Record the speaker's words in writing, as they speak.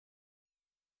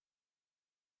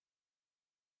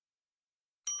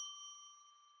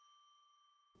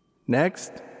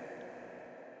Next.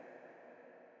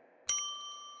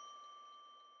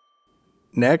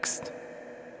 Next.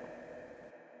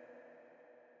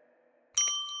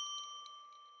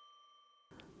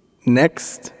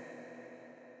 Next.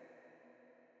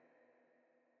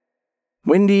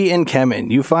 Wendy and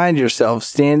Kemen, you find yourself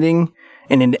standing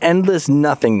in an endless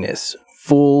nothingness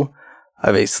full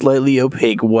of a slightly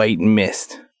opaque white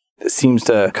mist that seems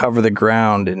to cover the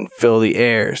ground and fill the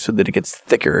air so that it gets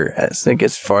thicker as it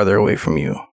gets farther away from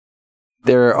you.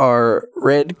 There are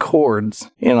red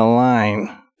cords in a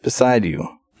line beside you.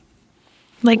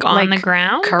 Like on the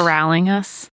ground? Corralling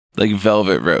us? Like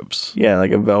velvet ropes. Yeah,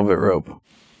 like a velvet rope.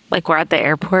 Like we're at the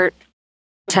airport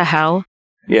to hell?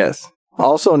 Yes.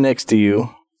 Also next to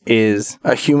you is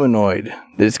a humanoid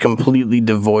that is completely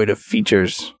devoid of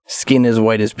features. Skin as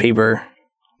white as paper.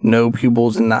 No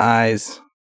pupils in the eyes.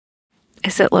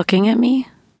 Is it looking at me?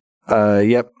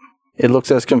 Yep. It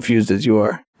looks as confused as you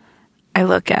are. I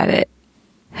look at it.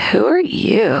 Who are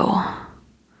you,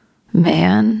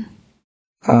 man?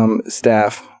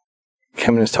 Staff.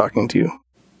 Kemen is talking to you.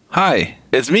 Hi,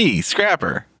 it's me,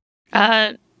 Scrapper.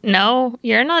 No,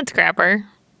 you're not Scrapper.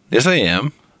 Yes, I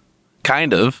am.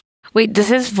 Kind of. Wait, does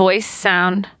his voice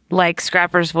sound like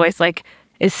Scrapper's voice? Like,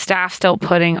 is Staff still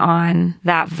putting on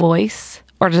that voice?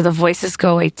 Or do the voices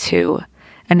go away too?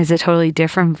 And is it a totally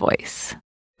different voice?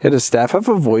 Yeah, does Staff have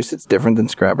a voice that's different than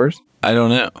Scrapper's? I don't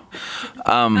know.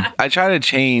 I try to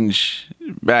change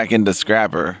back into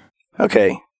Scrapper.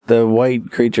 Okay. The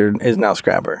white creature is now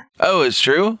Scrapper. Oh, it's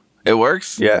true? It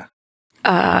works? Yeah.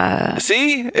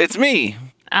 See? It's me.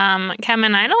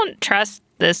 Kemen, I don't trust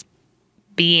this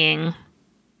being.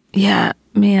 Yeah,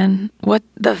 man. What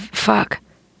the fuck?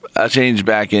 I'll change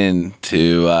back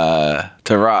into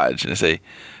to Raj and I say,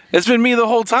 it's been me the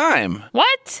whole time.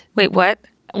 What? Wait, what?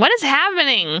 What is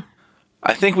happening?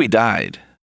 I think we died.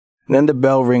 And then the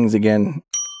bell rings again.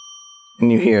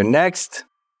 And you hear, next.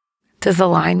 Does the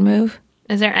line move?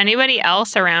 Is there anybody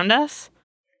else around us?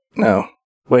 No.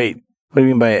 Wait. What do you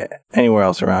mean by anywhere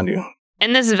else around you?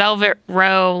 In this velvet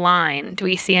row line, do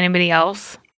we see anybody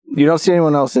else? You don't see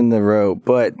anyone else in the row,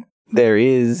 but there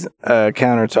is a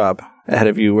countertop ahead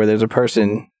of you where there's a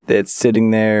person that's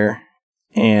sitting there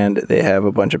and they have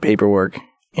a bunch of paperwork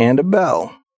and a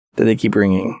bell that they keep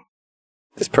ringing.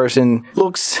 This person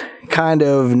looks kind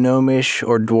of gnomish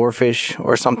or dwarfish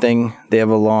or something. They have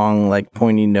a long, like,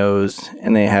 pointy nose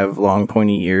and they have long,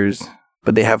 pointy ears,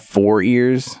 but they have 4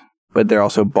 ears, but they're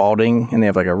also balding and they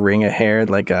have like a ring of hair,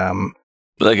 like a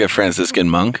Franciscan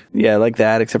monk? Yeah, like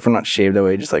that, except for not shaved that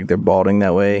way, just like they're balding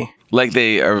that way. Like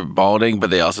they are balding,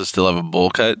 but they also still have a bowl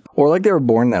cut? Or like they were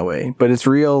born that way, but it's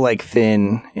real, like,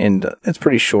 thin, and it's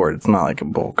pretty short. It's not like a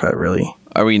bowl cut, really.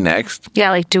 Are we next?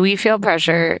 Yeah, like, do we feel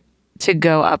pressure to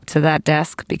go up to that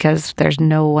desk because there's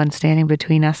no one standing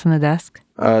between us and the desk?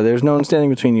 There's no one standing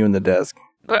between you and the desk.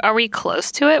 But are we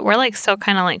close to it? We're like so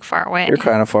kind of like far away. You're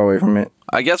kind of far away from it.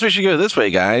 I guess we should go this way,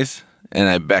 guys. And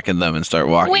I beckon them and start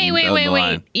walking. Wait.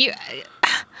 Line.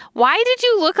 Why did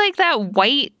you look like that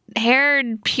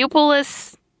white-haired,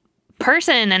 pupilless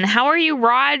person? And how are you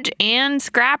Raj and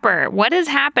Scrapper? What is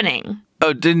happening?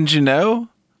 Oh, didn't you know?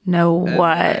 No,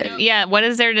 what? Yeah, what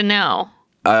is there to know?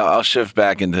 I'll shift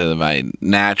back into my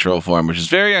natural form, which is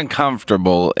very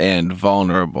uncomfortable and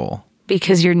vulnerable.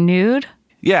 Because you're nude?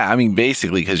 Yeah, I mean,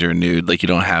 basically because you're nude. Like, you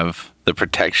don't have the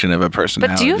protection of a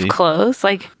personality. But do you have clothes?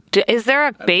 Like, is there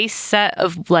a base set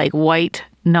of, like, white,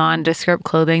 nondescript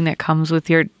clothing that comes with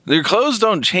your... Your clothes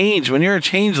don't change. When you're a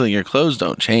changeling, your clothes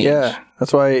don't change. Yeah,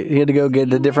 that's why he had to go get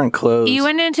the different clothes. You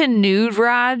went into nude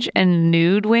Raj and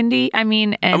nude Wendy? I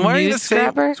mean, and I'm wearing nude the same-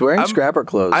 Scrapper? He's wearing Scrapper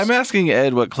clothes. I'm asking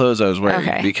Ed what clothes I was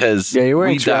wearing because Yeah, you're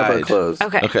wearing we Scrapper died. clothes.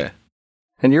 Okay.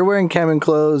 And you're wearing Kemen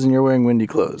clothes and you're wearing Wendy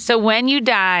clothes. So when you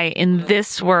die in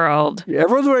this world...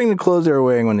 Everyone's wearing the clothes they were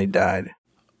wearing when they died.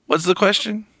 What's the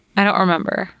question? I don't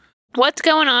remember. What's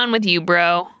going on with you,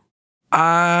 bro?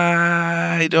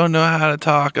 I don't know how to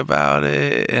talk about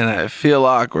it, and I feel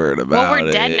awkward about it. Well,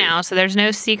 we're dead now, so there's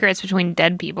no secrets between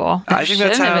dead people. I think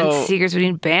that's Shouldn't have how... been secrets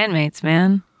between bandmates,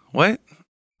 man. What?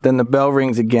 Then the bell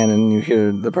rings again and you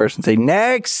hear the person say,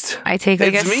 next! I take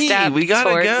like It's a me. step We gotta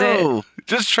towards go. it.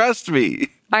 Just trust me.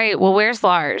 All right, well, where's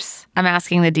Lars? I'm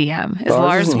asking the DM. Is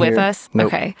Lars isn't with here. us? Nope.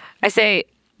 Okay. I say,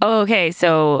 oh, okay,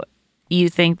 so you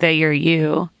think that you're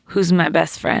you. Who's my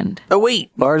best friend? Oh,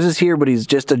 wait! Lars is here, but he's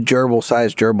just a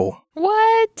gerbil-sized gerbil.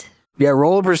 What? Yeah,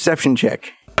 roll a perception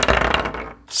check.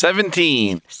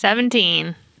 17.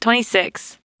 17.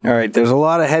 26. All right, there's a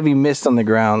lot of heavy mist on the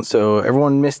ground, so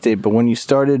everyone missed it, but when you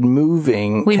started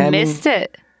moving... We Kemen- missed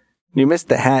it. You missed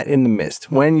the hat in the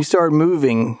mist. When you start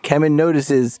moving, Kevin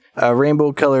notices a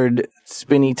rainbow-colored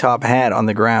spinny top hat on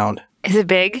the ground. Is it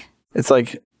big? It's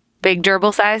like, Big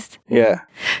gerbil sized? yeah.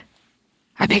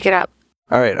 I pick it up.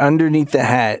 All right, underneath the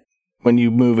hat, when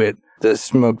you move it, the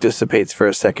smoke dissipates for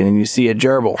a second, and you see a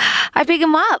gerbil. I pick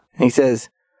him up. And he says,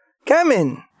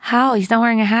 "Come How? He's not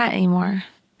wearing a hat anymore.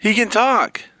 He can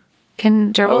talk.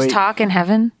 Can gerbils wait. talk in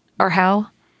heaven or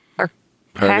hell or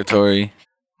heck? Purgatory.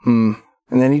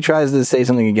 And then he tries to say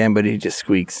something again, but he just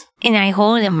squeaks. And I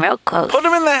hold him real close. Put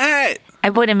him in the hat. I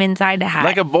put him inside the hat.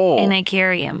 Like a bowl. And I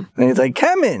carry him. And he's like,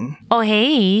 "Come Oh,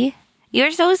 hey.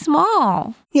 You're so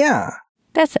small. Yeah.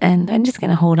 That's the end. I'm just going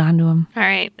to hold on to him. All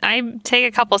right. I take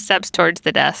a couple steps towards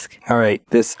the desk. All right,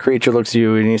 this creature looks at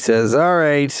you and he says, all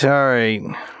right.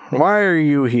 Why are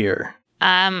you here?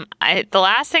 The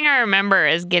last thing I remember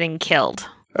is getting killed.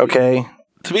 Okay.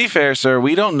 To be fair, sir,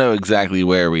 we don't know exactly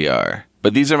where we are,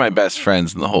 but these are my best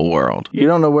friends in the whole world. You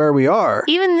don't know where we are.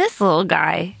 Even this little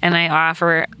guy. And I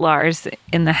offer Lars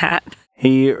in the hat.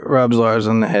 He rubs Lars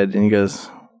on the head and he goes,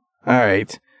 all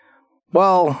right.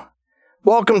 Well,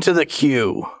 welcome to the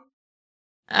queue.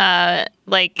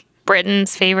 Like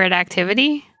Britain's favorite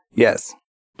activity? Yes,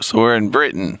 So we're in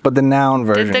Britain. but the noun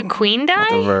version. Did the queen not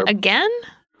the die verb. again?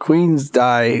 Queens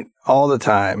die all the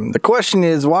time. The question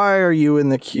is, why are you in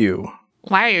the queue?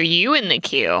 Why are you in the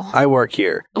queue? I work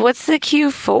here. What's the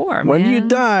queue for, When man? you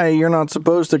die, you're not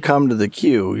supposed to come to the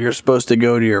queue. You're supposed to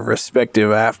go to your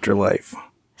respective afterlife.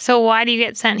 So why do you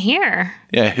get sent here?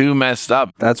 Yeah, who messed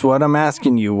up? That's what I'm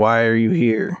asking you. Why are you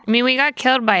here? I mean, we got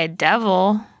killed by a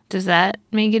devil. Does that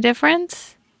make a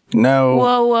difference? No.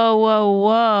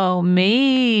 Whoa.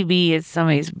 Maybe it's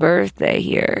somebody's birthday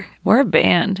here. We're a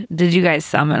band. Did you guys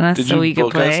summon us Did so you we could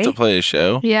book play? us to play a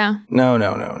show? Yeah. No.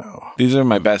 These are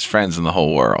my best friends in the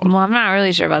whole world. Well, I'm not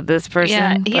really sure about this person.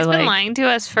 Yeah. but, He's been like, lying to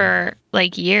us for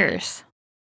like years.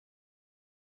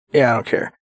 Yeah, I don't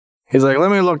care. He's like,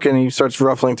 let me look, and he starts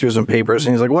ruffling through some papers,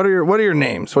 and he's like, what are your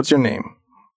names? What's your name?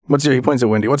 He points at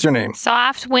Wendy. What's your name?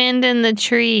 Soft wind in the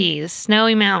trees,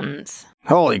 snowy mountains.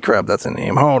 Holy crap, that's a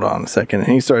name. Hold on a second.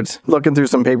 And he starts looking through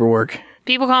some paperwork.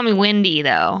 People call me Windy,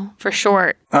 though, for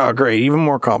short. Oh, great. Even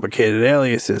more complicated.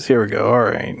 Aliases. Here we go. All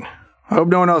right. I hope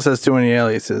no one else has too many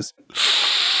aliases.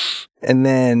 And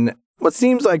then what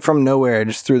seems like from nowhere,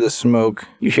 just through the smoke,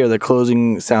 you hear the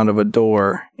closing sound of a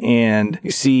door, and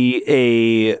you see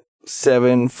a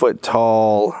 7-foot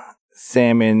tall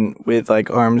salmon with like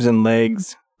arms and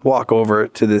legs walk over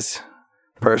to this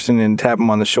person and tap him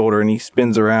on the shoulder, and he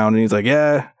spins around and he's like,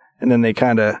 yeah. And then they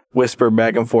kind of whisper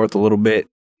back and forth a little bit.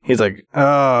 He's like,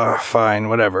 oh, fine,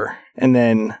 whatever. And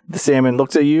then the salmon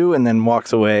looks at you and then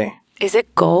walks away. Is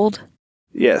it gold?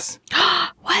 Yes.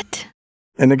 What?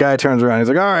 And the guy turns around. He's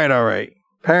like, all right.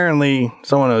 Apparently,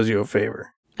 someone owes you a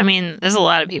favor. I mean, there's a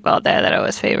lot of people out there that owe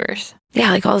us favors. Yeah,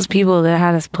 like all those people that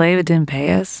had us play but didn't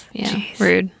pay us. Yeah. Jeez.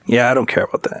 Rude. Yeah, I don't care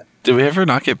about that. Did we ever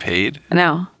not get paid?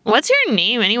 No. What's your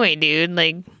name anyway, dude?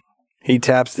 Like, He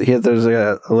taps, there's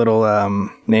a little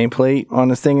nameplate on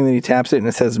this thing, and then he taps it, and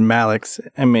it says Malix,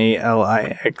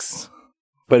 Malix.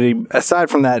 But he, aside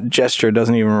from that gesture,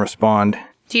 doesn't even respond.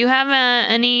 do you have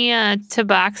any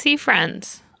Tabaxi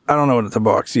friends? I don't know what a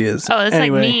tabaxi is. Oh, that's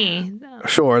Anyway, like me.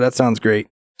 Sure, that sounds great.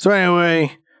 So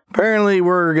anyway, apparently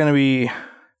we're going to be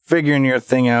figuring your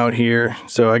thing out here.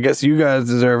 So I guess you guys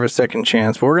deserve a second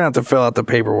chance, but we're going to have to fill out the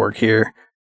paperwork here.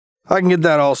 I can get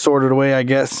that all sorted away, I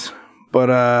guess.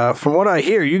 But from what I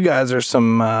hear, you guys are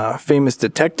some famous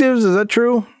detectives. Is that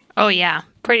true? Oh, yeah.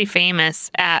 Pretty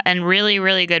famous and really,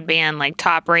 really good band, like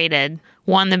top rated.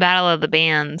 Won the Battle of the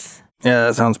Bands. Yeah,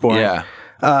 that sounds boring.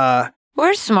 Yeah.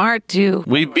 We're smart too.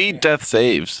 We beat Death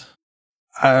Saves.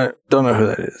 I don't know who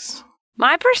that is.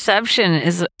 My perception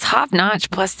is top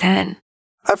notch plus 10.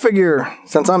 I figure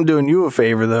since I'm doing you a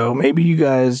favor, though, maybe you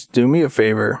guys do me a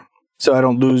favor so I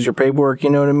don't lose your paperwork, you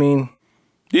know what I mean?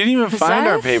 You didn't even Is find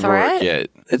that our a paperwork threat?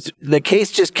 yet. The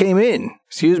case just came in.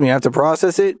 Excuse me, I have to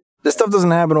process it. This stuff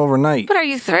doesn't happen overnight. But are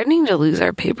you threatening to lose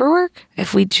our paperwork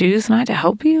if we choose not to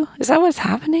help you? Is that what's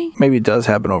happening? Maybe it does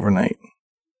happen overnight.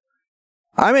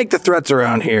 I make the threats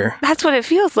around here. That's what it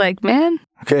feels like, man.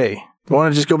 Okay, you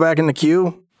want to just go back in the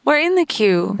queue? We're in the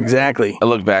queue. Exactly. I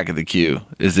look back at the queue.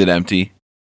 Is it empty?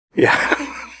 Yeah.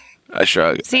 I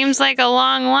shrug. Seems like a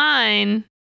long line.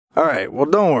 All right, well,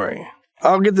 don't worry.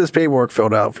 I'll get this paperwork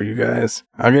filled out for you guys.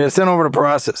 I'll get it sent over to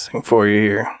processing for you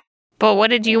here. But what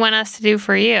did you want us to do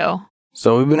for you?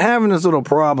 So we've been having this little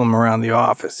problem around the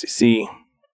office, you see.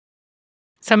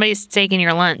 Somebody's taking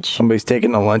your lunch. Somebody's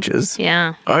taking the lunches.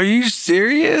 Yeah. Are you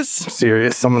serious?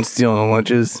 Serious, someone's stealing the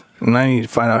lunches, and I need to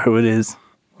find out who it is.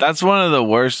 That's one of the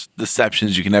worst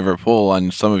deceptions you can ever pull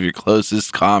on some of your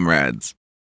closest comrades.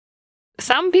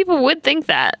 Some people would think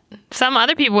that. Some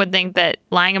other people would think that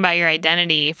lying about your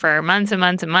identity for months and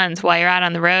months and months while you're out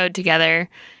on the road together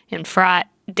in fraught,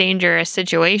 dangerous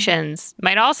situations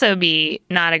might also be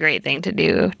not a great thing to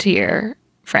do to your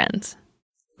friends.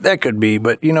 That could be,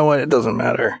 but you know what? It doesn't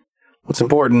matter. What's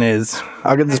important is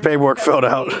I'll get this paperwork filled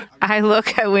out. I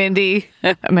look at Wendy,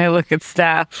 and I look at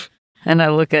Staff, and I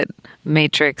look at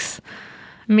Matrix.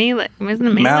 Wasn't it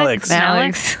Malix.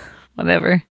 Alex,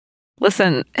 whatever.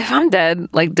 Listen, if I'm dead,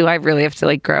 like, do I really have to,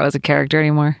 like, grow as a character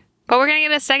anymore? But we're going to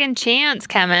get a second chance,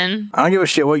 Kevin. I don't give a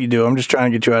shit what you do. I'm just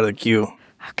trying to get you out of the queue.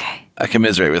 Okay. I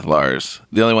commiserate with Lars,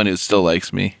 the only one who still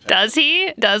likes me. Does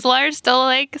he? Does Lars still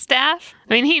like Staff?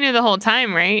 I mean, he knew the whole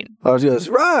time, right? Lars goes,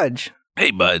 Raj. Hey,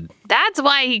 bud. That's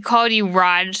why he called you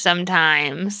Raj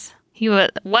sometimes. He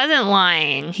wasn't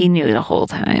lying. He knew the whole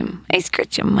time. I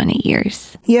scratch him money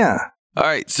ears. Yeah. All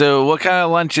right, so what kind of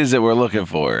lunch is it we're looking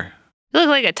for? You look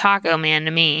like a taco man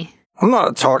to me. I'm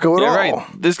not a taco at all.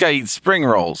 Right. This guy eats spring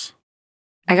rolls.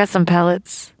 I got some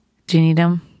pellets. Do you need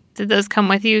them? Did those come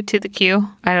with you to the queue?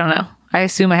 I don't know. I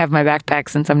assume I have my backpack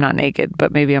since I'm not naked,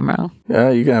 but maybe I'm wrong. Yeah,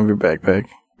 you can have your backpack.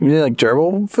 You need like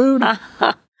gerbil food?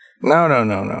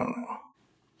 No.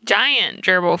 Giant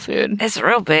gerbil food. It's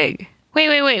real big.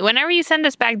 Wait. Whenever you send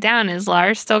us back down, is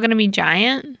Lars still going to be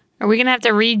giant? Are we going to have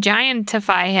to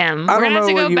re-giantify him? I We're don't going to have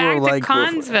to know go what you back were to like before.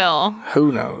 Connsville.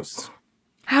 Who knows?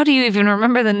 How do you even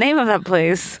remember the name of that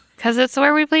place? Because it's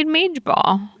where we played Mage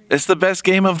Ball. It's the best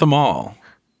game of them all.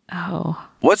 Oh.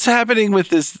 What's happening with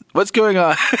this? What's going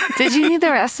on? Did you need the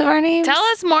rest of our names? Tell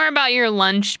us more about your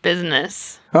lunch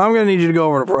business. I'm going to need you to go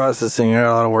over to processing. I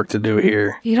got a lot of work to do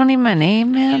here. You don't need my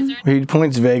name, man? He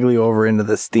points vaguely over into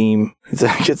the steam. He's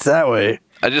like, it's that way.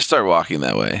 I just start walking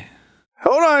that way.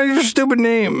 Hold on, your stupid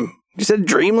name. You said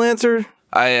Dreamlancer?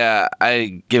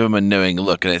 I give him a knowing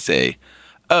look and I say,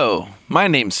 "Oh, my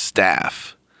name's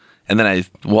Staff." And then I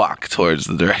walk towards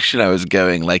the direction I was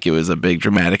going like it was a big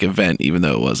dramatic event, even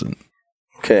though it wasn't.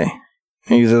 Okay.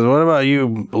 And he says, what about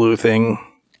you, blue thing?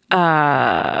 Okay.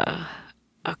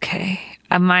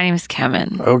 My name is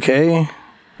Kemen. Okay.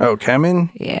 Oh, Kemen?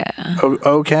 Yeah.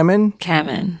 Oh, Kemen?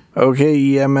 Kemen. Okay,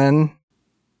 E-M-N?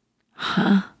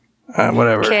 Huh?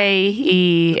 Whatever.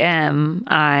 Kemin.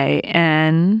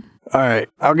 All right,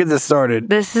 I'll get this started.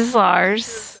 This is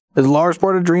Lars. Is Lars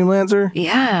part of Dreamlancer?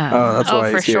 Yeah. Oh, that's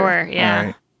why For he's here. sure, yeah. All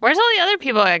right. Where's all the other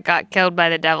people that got killed by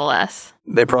the Devil S?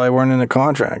 They probably weren't in the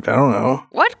contract. I don't know.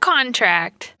 What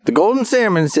contract? The Golden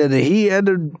Salmon said that he had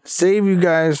to save you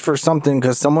guys for something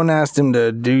because someone asked him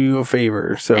to do you a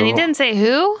favor. So And he didn't say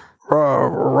who?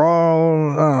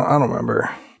 I don't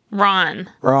remember. Ron.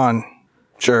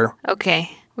 Sure. Okay,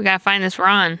 we gotta find this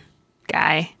Ron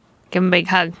guy. Give him a big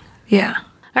hug. Yeah.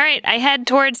 All right, I head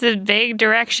towards the vague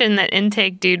direction that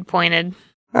intake dude pointed.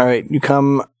 All right, you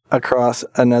come across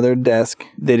another desk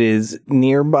that is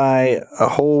nearby a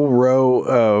whole row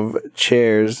of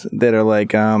chairs that are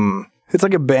like, it's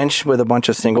like a bench with a bunch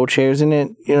of single chairs in it.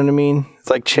 You know what I mean? It's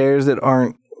like chairs that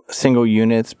aren't single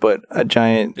units, but a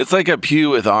giant, It's like a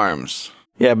pew with arms.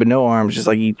 yeah, but no arms, just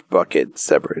like each bucket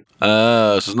separate.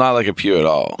 Oh, so it's not like a pew at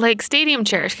all. Like stadium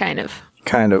chairs, kind of.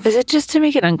 Kind of. Is it just to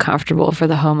make it uncomfortable for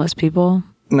the homeless people?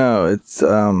 No, it's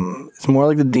more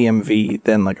like the DMV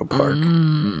than like a park.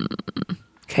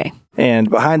 Okay. And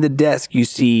behind the desk, you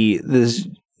see this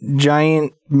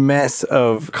giant mess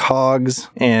of cogs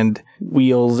and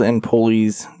wheels and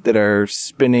pulleys that are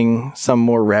spinning, some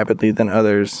more rapidly than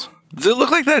others. Does it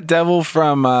look like that devil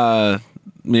from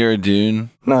Mira Dune?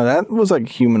 No, that was like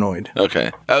humanoid.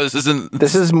 Okay. Oh, this isn't.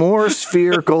 This is more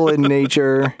spherical in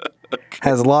nature,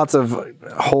 has lots of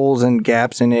holes and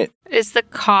gaps in it. Is the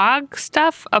cog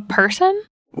stuff a person?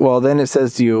 Well, then it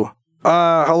says to you,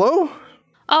 hello?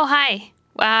 Oh, hi.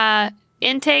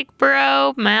 Intake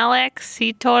bro, Malix.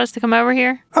 He told us to come over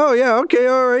here. Oh, yeah, okay,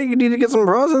 all right. You need to get some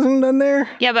processing done there?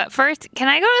 Yeah, but first, can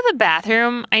I go to the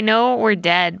bathroom? I know we're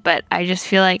dead, but I just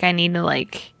feel like I need to,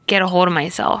 like, get a hold of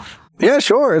myself. Yeah,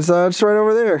 sure. It's just right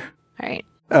over there. All right.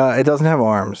 It doesn't have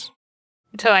arms.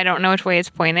 So I don't know which way it's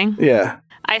pointing. Yeah.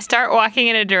 I start walking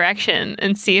in a direction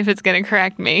and see if it's going to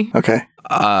correct me. Okay.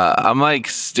 I'm like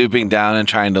stooping down and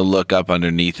trying to look up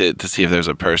underneath it to see if there's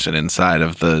a person inside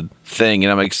of the thing.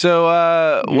 And I'm like, so,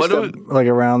 You what do step, like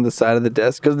around the side of the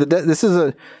desk? Because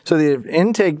the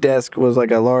intake desk was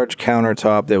like a large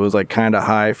countertop that was like kind of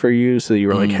high for you, so you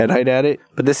were like head height at it.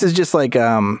 But this is just like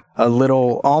a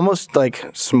little, almost like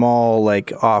small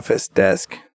like office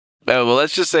desk. Oh, well,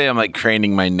 let's just say I'm like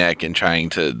craning my neck and trying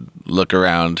to look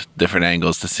around different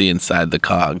angles to see inside the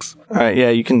cogs. All right, yeah,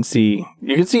 you can see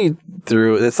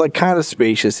through. It's like kind of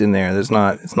spacious in there. It's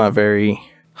not very,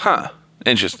 Huh.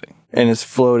 Interesting. and it's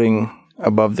floating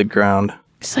above the ground.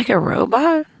 It's like a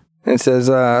robot. And it says,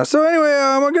 so anyway,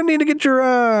 I'm gonna need to get your,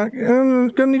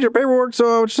 gonna need your paperwork.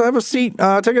 So just have a seat.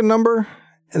 Take a number.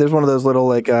 And there's one of those little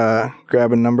like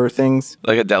grab a number things.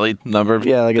 Like a deli number?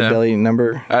 Yeah, like a deli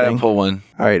number. I thing. didn't pull one.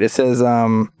 All right, it says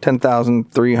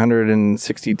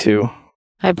 10,362.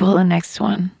 I pull the next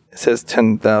one. It says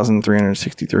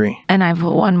 10,363. And I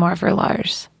pull one more for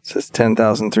Lars. It says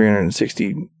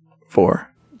 10,364.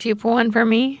 Do you pull one for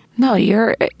me? No,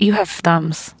 you have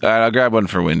thumbs. All right, I'll grab one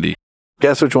for Wendy.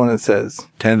 Guess which one it says.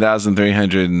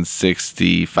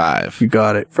 10,365. You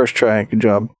got it. First try. Good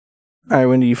job. All right,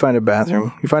 Wendy, you find a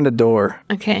bathroom. You find a door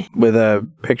Okay. with a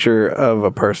picture of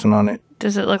a person on it.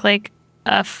 Does it look like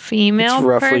a female It's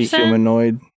roughly person?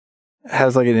 humanoid. It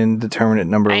has like an indeterminate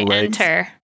number I of legs. enter.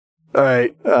 All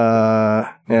right.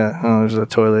 Yeah. Oh, there's a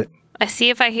toilet. I see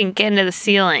if I can get into the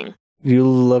ceiling. You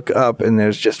look up and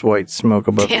there's just white smoke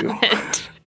above Damn you. it.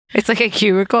 It's like a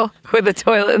cubicle with a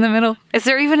toilet in the middle. Is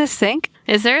there even a sink?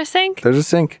 Is there a sink? There's a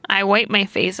sink. I wipe my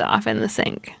face off in the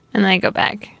sink and then I go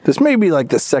back. This may be like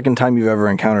the second time you've ever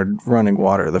encountered running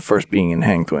water, the first being in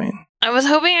Hangtwain. I was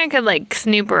hoping I could like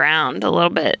snoop around a little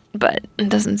bit, but it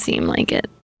doesn't seem like it.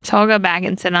 So I'll go back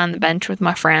and sit on the bench with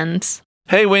my friends.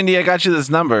 Hey, Wendy, I got you this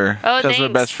number. Oh, Because we're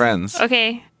thanks. best friends.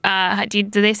 Okay. Do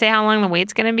they say how long the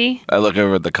wait's gonna be? I look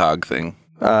over at the cog thing.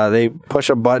 They push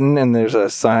a button and there's a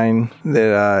sign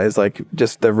that is like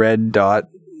just the red dot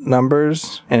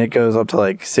numbers, and it goes up to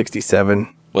like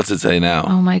 67. What's it say now?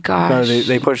 Oh my gosh. No,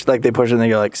 they push it and they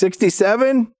go like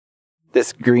 67.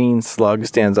 This green slug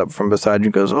stands up from beside you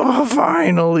and goes, "Oh,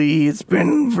 finally! It's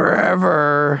been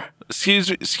forever."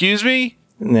 Excuse me?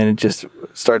 And then it just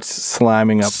starts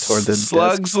sliming up toward the desk.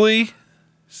 Slugsley?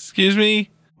 Excuse me?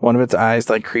 One of its eyes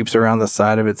like creeps around the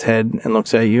side of its head and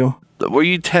looks at you. Were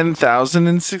you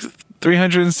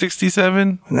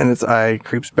 10,367? And then its eye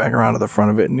creeps back around to the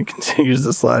front of it and it continues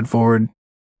to slide forward.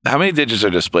 How many digits are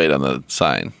displayed on the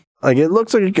sign? Like, it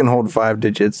looks like it can hold 5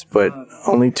 digits, but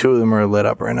only 2 of them are lit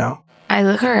up right now. I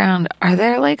look around. Are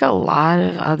there like a lot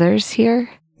of others here?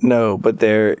 No, but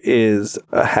there is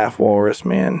a half walrus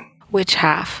man Which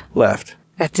half? left.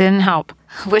 That didn't help.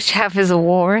 Which half is a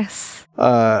walrus?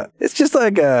 It's just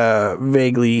like a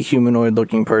vaguely humanoid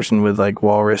looking person with like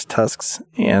walrus tusks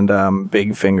and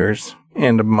big fingers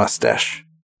and a mustache.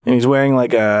 And he's wearing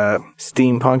like a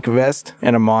steampunk vest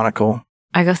and a monocle.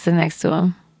 I go sit next to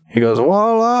him. He goes,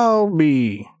 "Well, I'll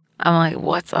be. I'm like,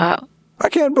 what's up? I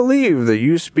can't believe that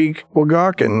you speak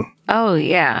Wagakan." Oh,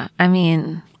 yeah. I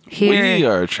mean, here We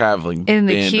are a traveling in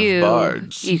the band queue, of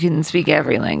bards. you can speak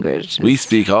every language. We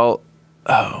speak all...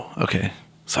 Oh, okay.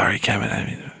 Sorry, Kevin. I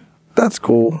mean... That's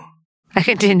cool. I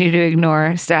continue to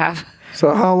ignore staff.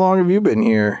 So how long have you been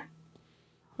here?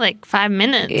 Like 5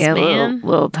 minutes, Yeah, man.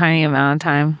 little tiny amount of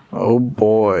time. Oh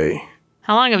boy.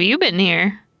 How long have you been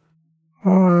here?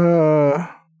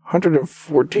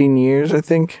 114 years, I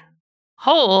think.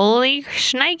 Holy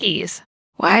shnikes.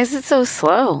 Why is it so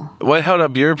slow? What held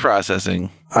up your processing?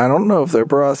 I don't know if they're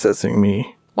processing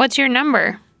me. What's your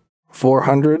number?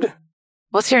 400?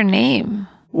 What's your name?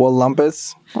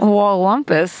 Walumpus?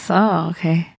 Walumpus. Oh,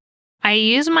 okay. I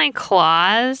use my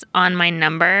claws on my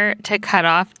number to cut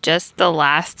off just the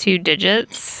last 2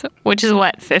 digits, which is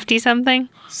what, 50 something?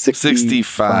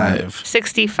 65.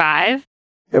 65?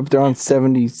 Yep, they're on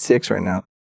 76 right now.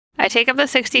 I take up the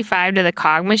 65 to the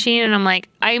cog machine and I'm like,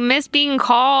 I miss being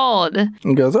called.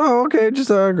 He goes, "Oh, okay, just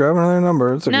grab another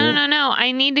number. It's okay." No.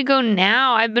 I need to go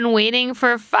now. I've been waiting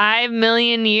for 5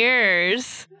 million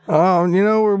years. We're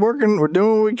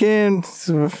doing what we can.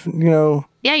 So,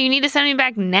 Yeah, you need to send me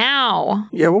back now.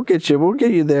 yeah, we'll get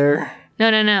you there.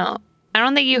 No. I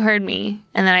don't think you heard me.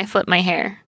 And then I flip my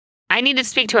hair. I need to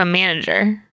speak to a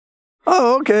manager.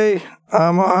 Oh, okay.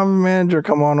 I'll have a manager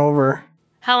come on over.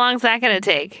 How long's that going to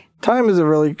take? Time is a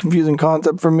really confusing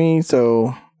concept for me,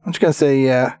 so I'm just gonna say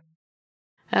yeah.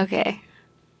 Okay.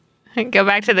 Go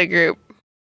back to the group.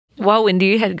 While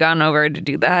Wendy had gone over to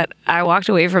do that, I walked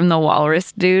away from the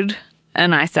walrus dude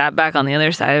and I sat back on the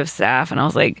other side of Staff and I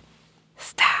was like,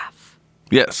 Staff,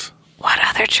 Yes. what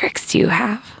other tricks do you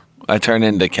have? I turn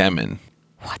into Kemen.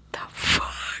 What the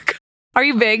fuck? Are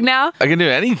you big now? I can do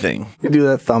anything. You do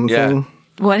that thumb Yeah. thing.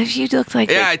 What if you looked like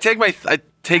Yeah, I take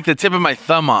the tip of my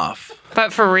thumb off.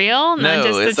 But for real? Not No,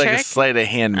 just the it's like trick? a sleight of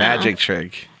hand magic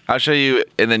trick. I'll show you,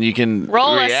 and then you can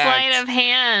Roll react. a sleight of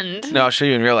hand. No, I'll show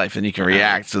you in real life, and you can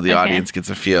react so the Okay. audience gets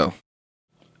a feel.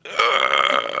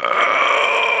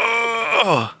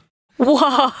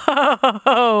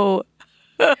 Whoa.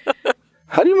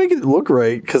 How do you make it look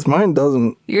right? Because mine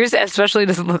doesn't. Yours especially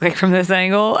doesn't look like from this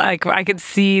angle. Like I could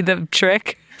see the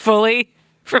trick fully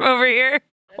from over here.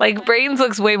 Like Braden's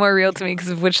looks way more real to me because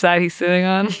of which side he's sitting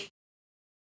on.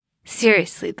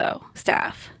 Seriously though,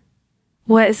 Staff,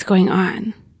 what is going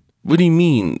on? What do you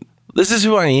mean? This is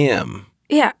who I am.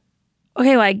 Yeah.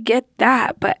 Okay, well I get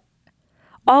that, but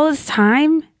all this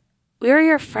time, we were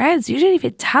your friends. You didn't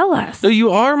even tell us. No,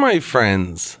 you are my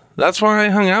friends. That's why I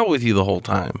hung out with you the whole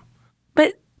time.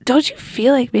 But don't you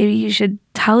feel like maybe you should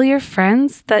tell your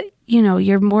friends that,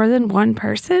 you're more than one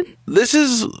person? This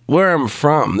is where I'm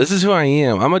from. This is who I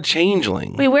am. I'm a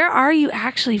changeling. Wait, where are you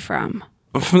actually from?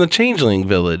 I'm from the changeling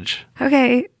village.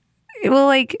 Okay.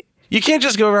 Well, You can't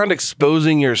just go around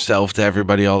exposing yourself to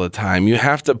everybody all the time. You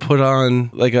have to put on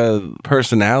like a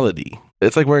personality.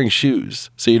 It's like wearing shoes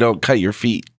so you don't cut your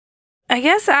feet. I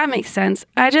guess that makes sense.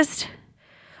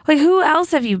 Who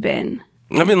else have you been?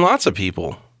 I've been lots of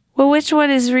people. Well, which one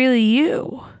is really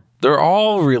you? They're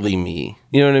all really me.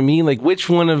 You know what I mean? Like, which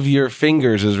one of your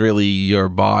fingers is really your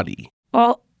body?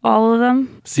 All of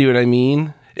them? See what I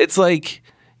mean? It's like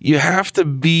you have to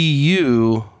be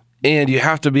you and you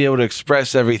have to be able to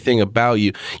express everything about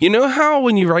you. You know how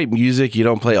when you write music, you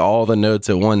don't play all the notes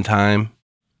at one time?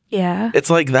 Yeah. It's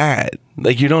like that.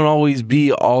 Like, you don't always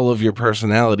be all of your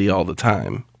personality all the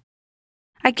time.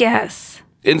 I guess.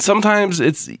 And sometimes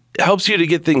it helps you to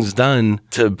get things done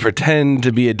to pretend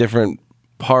to be a different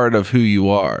part of who you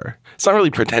are. It's not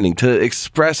really pretending, to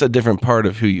express a different part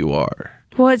of who you are.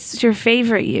 What's your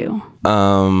favorite you?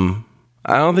 I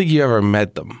don't think you ever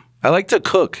met them. I like to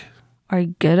cook. Are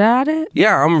you good at it?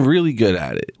 Yeah, I'm really good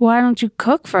at it. Why don't you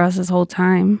cook for us this whole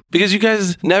time? Because you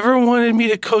guys never wanted me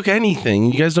to cook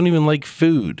anything. You guys don't even like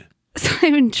food. It's not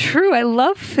even true. I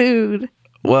love food.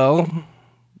 Well,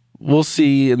 we'll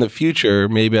see in the future.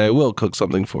 Maybe I will cook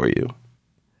something for you.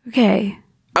 Okay.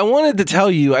 I wanted to tell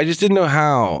you. I just didn't know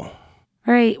how.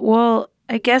 All right. Well,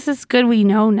 I guess it's good we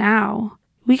know now.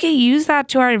 We could use that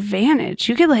to our advantage.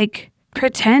 You could,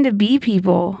 pretend to be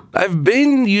people. I've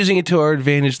been using it to our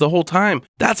advantage the whole time.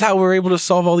 That's how we're able to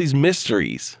solve all these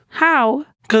mysteries. How?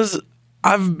 Because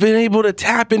I've been able to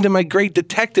tap into my great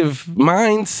detective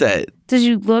mindset. Did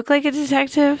you look like a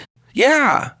detective?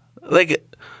 Yeah, like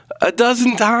a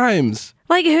dozen times.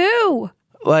 Like who?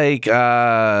 Like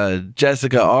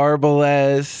Jessica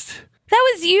Arbalest.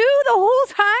 That was you the whole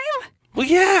time? Well,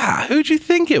 yeah. Who'd you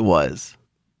think it was?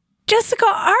 Jessica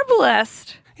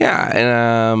Arbalest.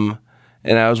 Yeah,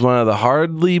 and I was one of the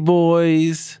Hardley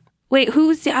boys. Wait,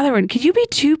 who's the other one? Could you be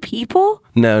two people?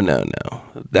 No.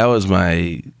 That was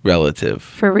my relative.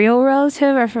 For real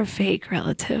relative or for fake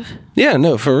relative? Yeah,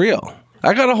 no, for real.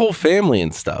 I got a whole family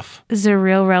and stuff. Is a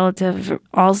real relative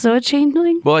also a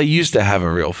changeling? Well, I used to have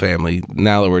a real family.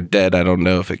 Now that we're dead, I don't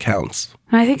know if it counts.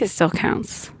 I think it still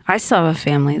counts. I still have a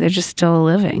family. They're just still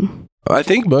living. I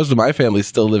think most of my family's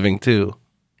still living too.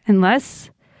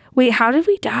 Wait, how did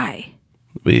we die?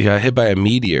 We got hit by a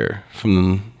meteor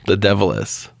from the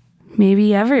Devilis.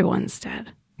 Maybe everyone's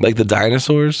dead. Like the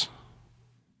dinosaurs?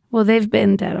 Well, they've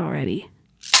been dead already.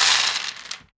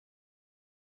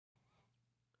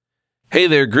 Hey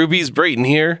there, groupies. Brayton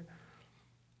here.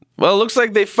 Well, it looks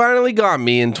like they finally got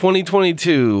me in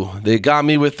 2022. They got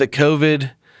me with the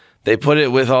COVID. They put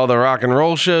it with all the rock and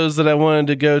roll shows that I wanted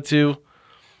to go to.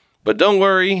 But don't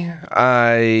worry,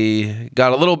 I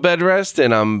got a little bed rest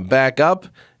and I'm back up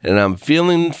and I'm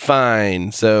feeling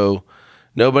fine. So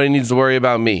nobody needs to worry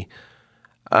about me.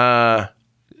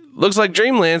 Looks like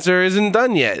Dreamlancer isn't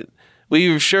done yet.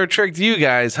 We sure tricked you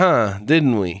guys, huh?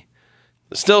 Didn't we?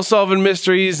 Still solving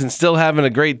mysteries and still having a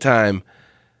great time.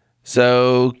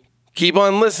 So keep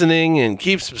on listening and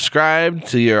keep subscribed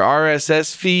to your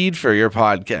RSS feed for your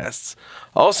podcasts.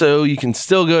 Also, you can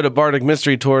still go to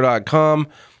BardicMysteryTour.com.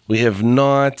 We have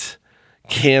not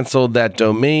canceled that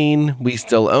domain. We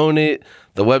still own it.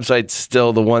 The website's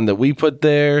still the one that we put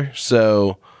there.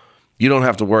 So you don't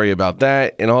have to worry about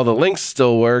that. And all the links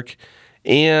still work.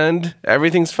 And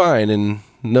everything's fine. And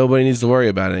nobody needs to worry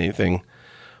about anything.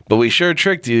 But we sure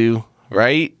tricked you,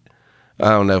 right?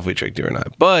 I don't know if we tricked you or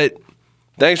not. But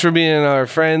thanks for being our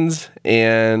friends.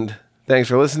 And thanks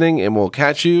for listening. And we'll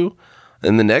catch you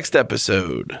in the next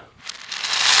episode.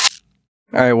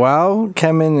 All right, while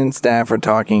Kemen and Staff are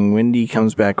talking, Wendy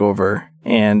comes back over,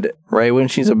 and right when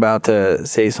she's about to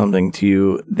say something to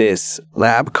you, this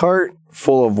lab cart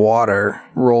full of water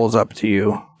rolls up to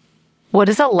you. What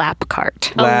is a lab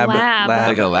cart? Lab.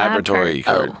 Like a laboratory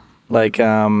cart. Oh. Like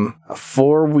a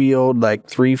four-wheeled,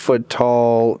 3-foot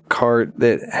tall cart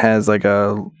that has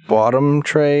a bottom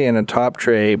tray and a top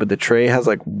tray, but the tray has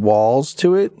walls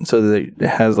to it, so that it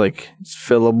has it's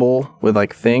fillable with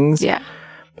things. Yeah.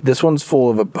 This one's full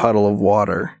of a puddle of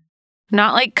water.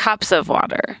 Not like cups of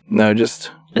water. No,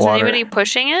 just Is water. anybody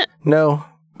pushing it? No,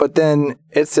 but then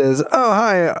it says, "Oh,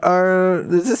 hi.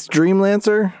 Is this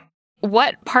Dreamlancer?"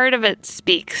 What part of it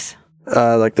speaks?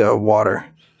 Like the water.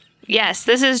 Yes,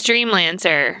 this is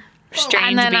Dreamlancer. Strange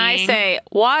And then being. I say,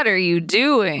 what are you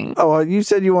doing? Oh, well, you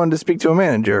said you wanted to speak to a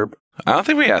manager. I don't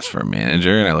think we asked for a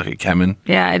manager, and I look at Kemen.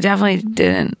 Yeah, I definitely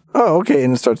didn't. Oh, okay,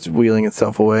 and it starts wheeling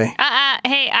itself away.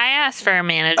 Hey, I asked for a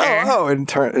manager.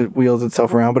 It wheels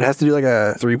itself around, but it has to do like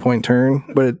a 3-point turn.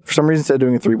 But for some reason, instead of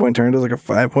doing a 3-point turn, it does like a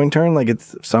 5-point turn. Like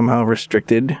it's somehow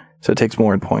restricted, so it takes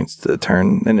more points to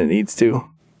turn than it needs to.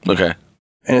 Okay.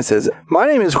 And it says, "My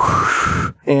name is,"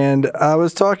 and I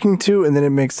was talking to, and then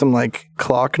it makes some like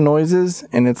clock noises,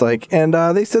 and it's like, and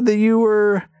they said that you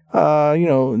were,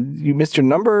 you missed your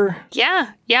number,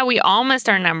 Yeah, we all missed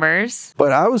our numbers.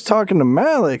 but I was talking to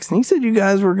Malix, and he said you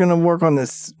guys were gonna work on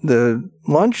the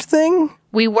lunch thing.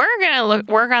 We were going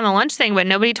to work on the lunch thing, but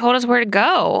nobody told us where to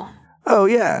go. Oh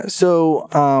yeah, so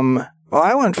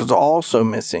my lunch was also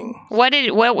missing. What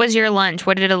was your lunch?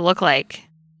 What did it look like?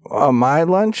 My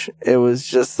lunch, it was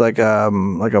just like a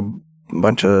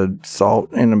bunch of salt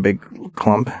in a big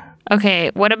clump. Okay,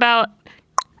 what about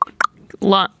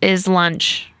is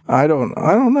lunch? I don't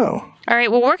know. All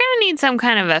right, well, we're going to need some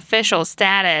kind of official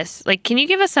status. Like, can you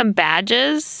give us some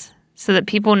badges so that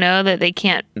people know that they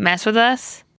can't mess with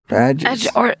us? Badges.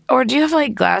 Or do you have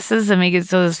like glasses that make it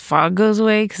so this fog goes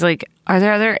away? Because like, are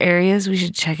there other areas we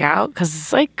should check out? Because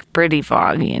it's like pretty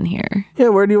foggy in here. Yeah,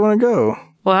 where do you want to go?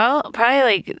 Well, probably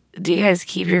like, do you guys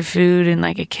keep your food in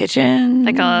like a kitchen?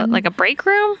 Like a break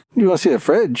room? You want to see the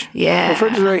fridge? Yeah. The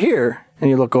fridge is right here. And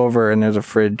you look over and there's a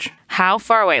fridge. How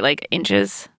far away? Like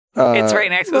inches? It's right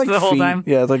next to us the whole feet. time.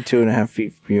 Yeah, it's like 2.5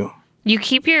 feet from you. You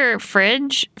keep your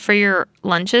fridge for your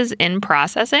lunches in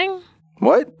processing?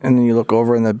 What? And then you look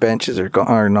over and the benches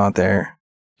are not there.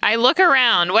 I look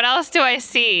around. What else do I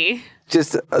see?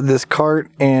 Just this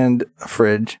cart and a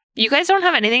fridge. You guys don't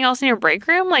have anything else in your break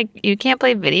room? Like, you can't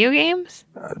play video games?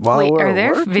 While Wait, we're are at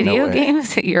there work? video No way.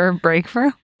 games at your break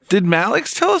room? Did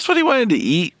Malix tell us what he wanted to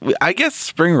eat? I guess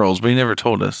spring rolls, but he never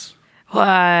told us.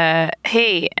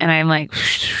 Hey, and I'm like,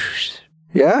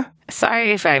 Yeah?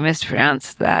 sorry if I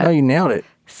mispronounced that. Oh, you nailed it.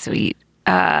 Sweet.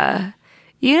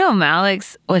 You know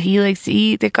Malix, what he likes to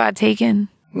eat that got taken?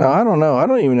 No, I don't know. I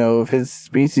don't even know if his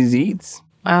species eats.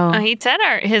 Oh, He said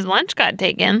his lunch got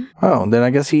taken. Oh, then I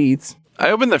guess he eats. I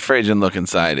open the fridge and look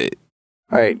inside it.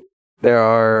 All right. There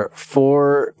are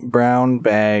 4 brown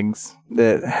bags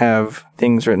that have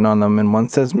things written on them, and one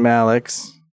says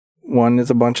Malix. One is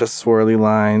a bunch of swirly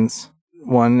lines.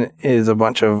 One is a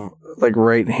bunch of like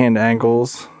right-hand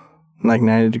angles, like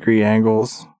 90-degree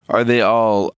angles. Are they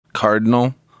all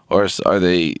cardinal, or are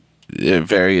they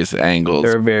various angles?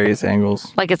 There are various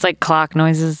angles, like it's like clock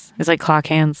noises. It's like clock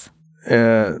hands.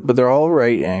 but they're all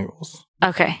right angles.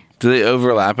 Okay. Do they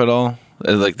overlap at all?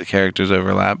 Like the characters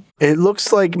overlap? It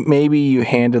looks like maybe you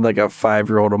handed like a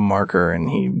 5-year-old a marker and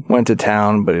he went to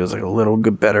town, but he was like a little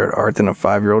bit better at art than a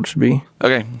 5-year-old should be.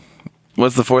 Okay.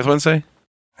 What's the fourth one say?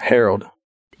 Harold.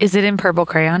 Is it in purple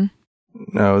crayon?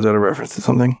 No, is that a reference to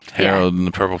something? Harold and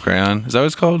the Purple Crayon. Is that what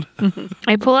it's called?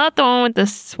 I pull out the one with the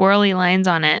swirly lines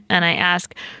on it, and I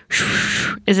ask,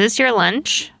 is this your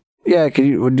lunch? Yeah,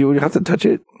 would you have to touch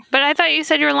it? But I thought you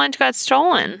said your lunch got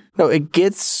stolen. No, it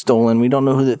gets stolen. We don't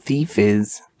know who the thief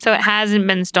is. So it hasn't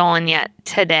been stolen yet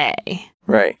today.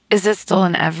 Right. Is it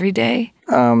stolen every day?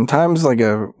 Time's like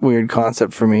a weird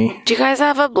concept for me. Do you guys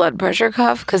have a blood pressure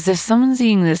cuff? Because if someone's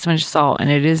eating this much salt and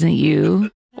it isn't you,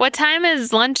 What time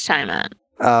is lunchtime at?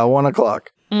 1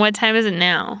 o'clock. And what time is it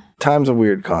now? Time's a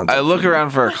weird concept. I look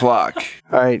around for a clock.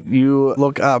 All right, you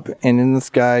look up, and in the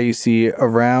sky, you see a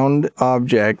round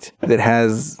object that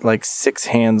has like 6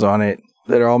 hands on it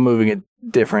that are all moving at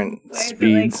different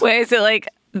speeds. wait, is it like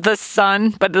the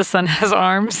sun, but the sun has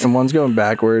arms? And one's going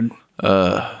backward.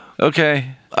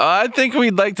 Okay. I think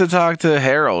we'd like to talk to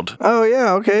Harold. Oh,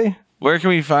 yeah, okay. Where can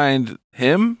we find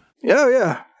him? Oh,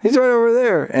 yeah. He's right over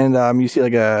there. And you see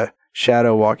like a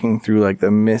shadow walking through like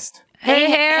the mist. Hey,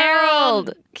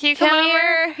 Harold! Can you come Come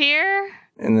over here?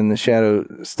 And then the shadow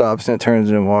stops and it turns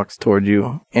and it walks toward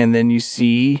you. And then you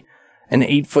see an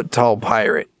 8-foot tall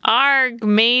pirate Arg,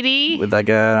 matey. with like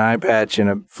an eye patch and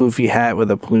a floofy hat with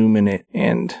a plume in it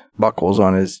and buckles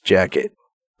on his jacket.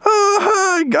 Oh,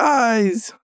 hi,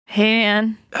 guys. Hey,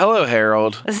 man. Hello,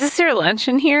 Harold. Is this your lunch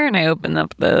in here? And I open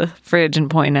up the fridge and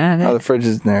point at it. Oh, the fridge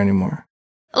isn't there anymore.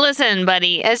 Listen,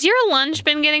 buddy, has your lunch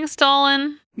been getting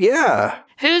stolen? Yeah,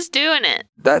 Who's doing it?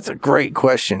 that's a great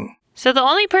question. So the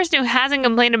only person who hasn't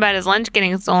complained about his lunch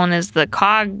getting stolen is the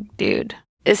cog dude.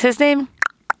 Is his name?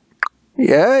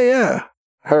 Yeah.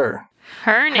 Her.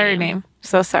 Her name. Her name.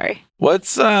 So sorry.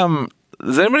 What's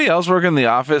does anybody else work in the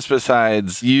office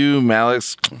besides you,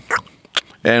 Malix,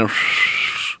 and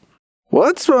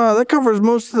Well, that covers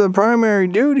most of the primary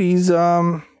duties.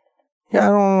 Yeah, I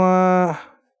don't.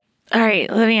 All right,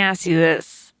 let me ask you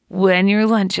this. When your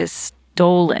lunch is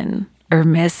stolen or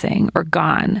missing or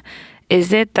gone,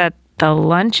 is it that the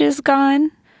lunch is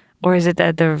gone or is it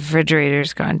that the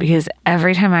refrigerator's gone? Because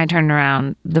every time I turn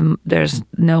around, there's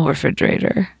no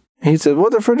refrigerator. He said,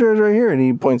 "What, the refrigerator's right here?" And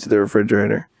he points to the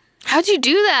refrigerator. How'd you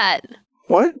do that?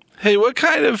 What? hey, what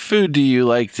kind of food do you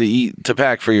like to eat to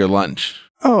pack for your lunch?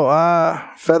 Oh,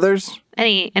 feathers.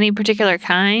 Any particular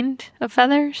kind of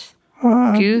feathers?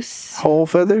 Goose, Whole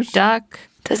feathers. duck.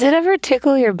 Does it ever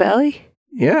tickle your belly?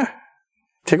 Yeah.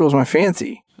 Tickles my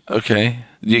fancy. Okay,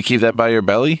 do you keep that by your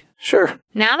belly? Sure.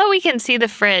 Now that we can see the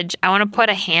fridge, I want to put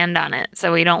a hand on it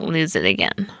so we don't lose it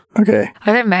again. Okay.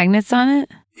 Are there magnets on it?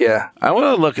 Yeah. I want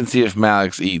to look and see if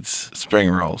Malix eats spring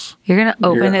rolls. You're going to You're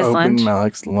open gonna his open lunch?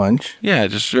 Malik's lunch. Yeah,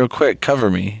 just real quick,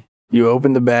 cover me. You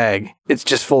open the bag. It's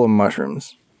just full of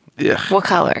mushrooms. Yeah. What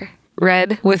color?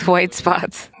 Red with white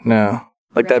spots. No.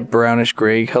 Like that brownish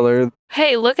gray color.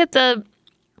 Hey, look at the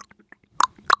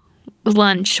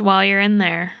lunch while you're in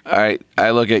there. All right,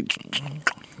 I look at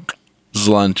his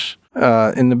lunch.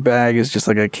 In the bag is just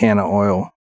like a can of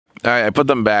oil. All right, I put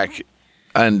them back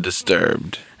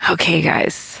undisturbed. Okay,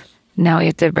 guys. Now we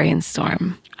have to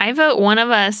brainstorm. I vote one of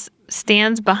us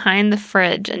stands behind the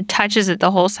fridge and touches it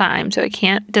the whole time so it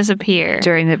can't disappear.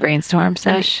 During the brainstorm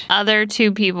sesh. Other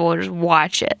two people will just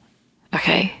watch it.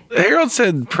 Okay. Harold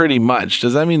said pretty much.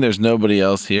 Does that mean there's nobody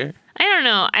else here? I don't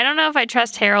know. I don't know if I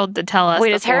trust Harold to tell us. Wait,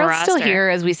 the is full Harold still roster. here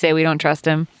as we say we don't trust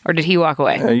him? Or did he walk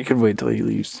away? You could wait till he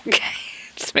leaves.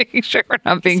 Just making sure we're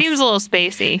not being... Seems a little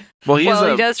spacey. Well, he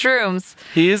does shrooms.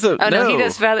 He is a Oh, no, he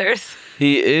does feathers.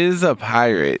 He is a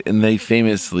pirate, and they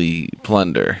famously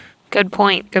plunder. Good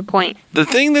point. Good point. The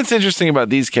thing that's interesting about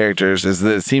these characters is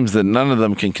that it seems that none of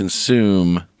them can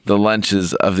consume the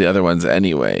lunches of the other ones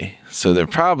anyway. So they're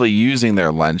probably using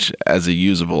their lunch as a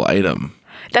usable item.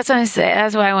 That's what I say.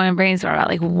 That's why I want to brainstorm about.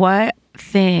 Like, what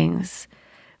things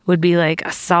would be like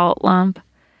a salt lump,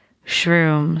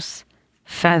 shrooms,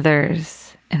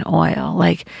 feathers, and oil?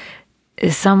 Like,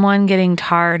 is someone getting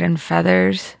tarred and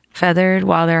feathered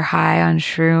while they're high on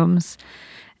shrooms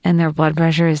and their blood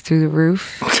pressure is through the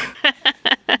roof?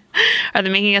 Are they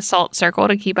making a salt circle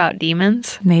to keep out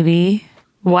demons? Maybe.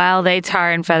 While they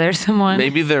tar and feather someone?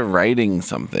 Maybe they're writing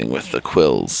something with the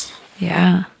quills.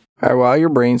 Yeah. All right, while you're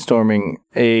brainstorming,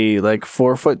 a like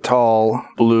 4 foot tall,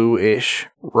 bluish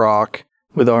rock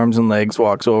with arms and legs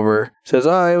walks over, says,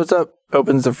 "Oh, hey, what's up?"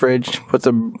 Opens the fridge, puts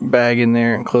a bag in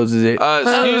there, and closes it.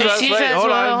 excuse us, hold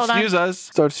hold on. excuse us.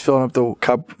 Starts filling up the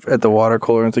cup at the water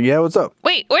cooler, and it's like, "Yeah, what's up?"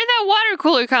 Wait, where'd that water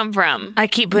cooler come from? I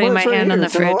keep putting Well, my it's right hand on here.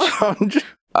 the It's in fridge.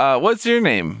 lounge. What's your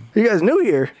name? You guys new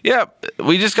here? Yep,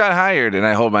 we just got hired, and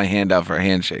I hold my hand out for a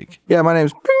handshake. Yeah, my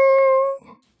name's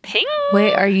Ping. Ping.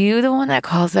 Wait, are you the one that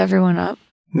calls everyone up?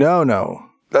 No.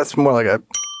 That's more like a...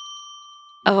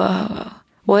 Oh.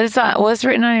 What is that? What's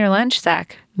written on your lunch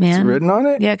sack, man? It's written on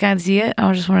it? Yeah, can I see it?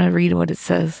 I just want to read what it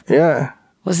says. Yeah.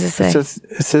 What's it say? It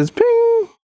says Ping.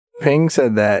 Ping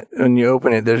said that when you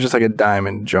open it, there's just like a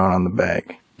diamond drawn on the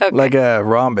bag. Okay. Like a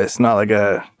rhombus, not like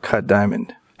a cut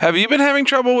diamond. Have you been having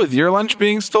trouble with your lunch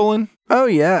being stolen? Oh,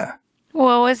 yeah.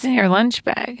 Well, what's in your lunch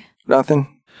bag?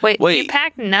 Nothing. Wait, You Wait,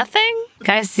 packed nothing?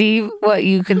 can I see what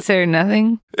you consider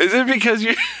nothing? is it because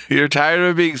you're tired of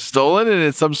it being stolen and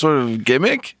it's some sort of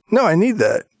gimmick? No, I need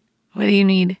that. What do you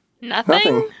need? Nothing?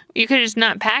 Nothing. You could just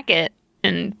not pack it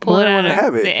and pull Well, it I out wanna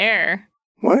have of it. the air.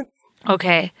 What?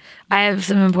 Okay, I have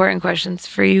some important questions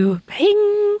for you. Ping.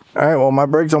 All right, well, my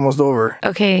break's almost over.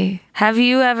 Okay, have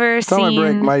you ever It's not my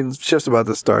break. seen? My shift's about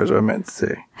to start, is what I meant to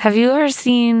say. Have you ever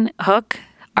seen Hook?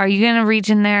 Are you gonna reach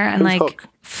in there and Who's like Hook?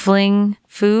 fling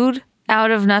food out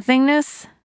of nothingness?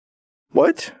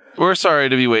 What? We're sorry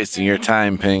to be wasting your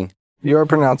time, Ping. You are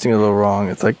pronouncing it a little wrong.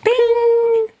 It's like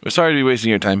Ping. We're sorry to be wasting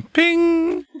your time.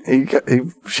 Ping! He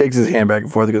shakes his hand back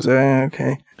and forth. He goes,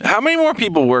 okay. How many more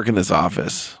people work in this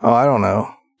office? Oh, I don't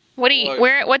know.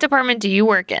 What department do you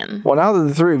work in? Well, now that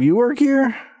the three of you work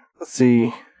here, let's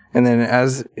see. And then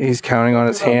as he's counting on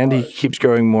his hand, he keeps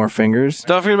growing more fingers.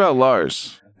 Don't forget about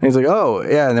Lars. And he's like, oh,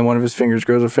 yeah. And then one of his fingers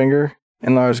grows a finger.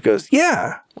 And Lars goes,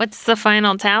 yeah, What's the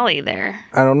final tally there?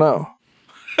 I don't know.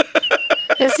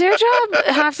 Does your job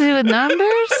have to do with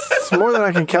numbers? It's more than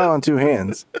I can count on two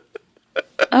hands.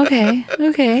 Okay.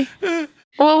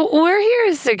 Well, we're here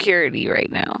as security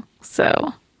right now,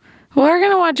 so we're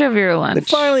gonna watch over your They lunch.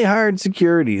 finally hired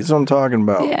security. That's what I'm talking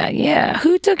about. Yeah.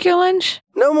 Who took your lunch?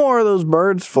 No more of those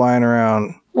birds flying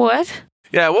around. What?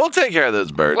 Yeah, we'll take care of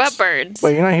those birds. What birds?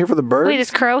 Wait, you're not here for the birds? Wait,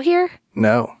 is Crow here?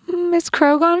 No. Is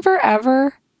Crow gone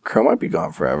forever? Crow might be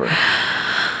gone forever.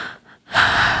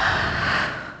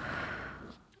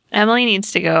 Emily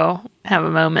needs to go have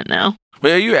a moment now.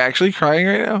 Wait, are you actually crying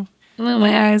right now? Oh,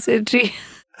 my eyes itchy.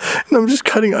 No, I'm just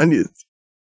cutting onions.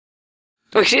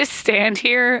 We just stand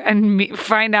here and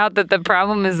find out that the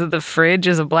problem is that the fridge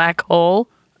is a black hole.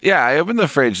 Yeah, I opened the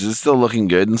fridge. Is it still looking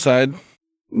good inside?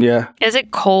 Yeah. Is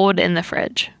it cold in the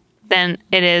fridge than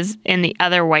it is in the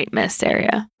other white mist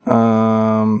area?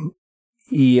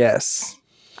 Yes.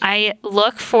 I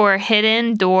look for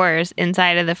hidden doors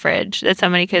inside of the fridge that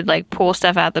somebody could like pull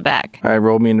stuff out the back. All right,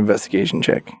 roll me an investigation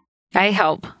check. I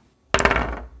help.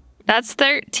 That's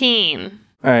 13.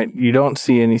 All right, you don't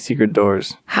see any secret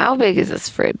doors. How big is this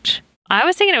fridge? I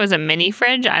was thinking it was a mini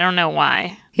fridge. I don't know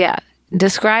why. Yeah.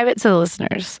 Describe it to the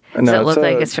listeners. Does No, it look it's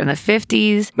like a- it's from the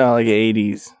 50s? No, like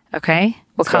 80s. Okay.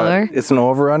 What It's got- color? It's an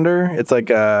over-under. It's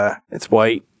like, it's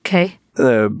white. Okay.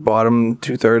 The bottom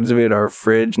 2/3 of it are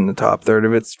fridge and the top third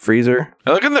of it's freezer.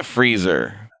 I look in the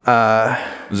freezer.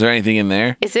 Is there anything in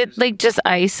there? Is it like just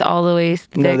ice all the way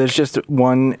thick? No, there's just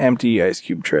one empty ice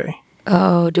cube tray.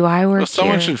 Oh, do I work Well,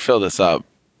 someone here? should fill this up.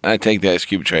 I take the ice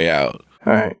cube tray out.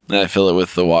 All right. And I fill it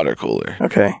with the water cooler.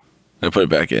 Okay. And I put it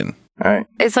back in. All right.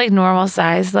 It's like normal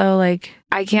size though. Like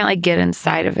I can't like get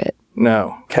inside of it.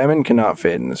 No, Kevin cannot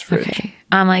fit in this fridge. Okay.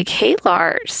 I'm like, hey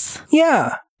Lars,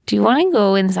 Yeah. do you want to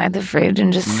go inside the fridge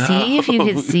and just see if you No.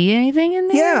 can see anything in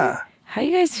there? Yeah. How do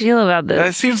you guys feel about That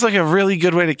this? seems like a really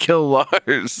good way to kill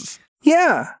Lars.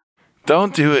 Yeah.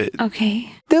 Don't do it.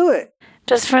 Okay. Do it.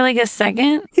 Just for like a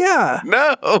second. Yeah.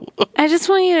 No. I just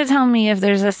want you to tell me if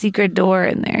there's a secret door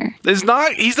in there.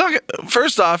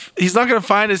 First off, he's not going to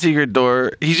find a secret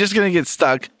door. He's just going to get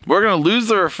stuck. We're going to lose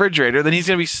the refrigerator. Then he's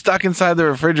going to be stuck inside the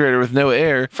refrigerator with no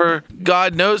air for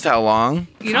God knows how long.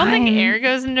 You don't think Fine. air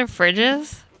goes into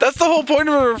fridges? That's the whole point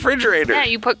of a refrigerator. Yeah,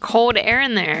 you put cold air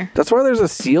in there. That's why there's a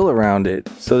seal around it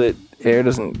so that air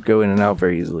doesn't go in and out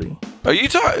very easily. Are you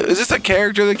talking? Is this a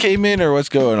character that came in or what's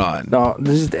going on? No,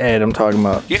 this is Ed I'm talking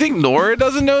about. You think Nora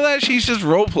doesn't know that? She's just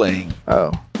role playing.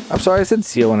 Oh. I'm sorry I said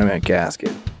seal when I meant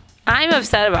gasket. I'm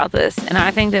upset about this, and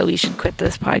I think that we should quit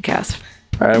this podcast.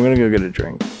 All right, I'm going to go get a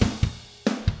drink.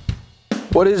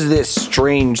 What is this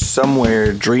strange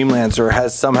somewhere Dreamlancer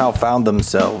has somehow found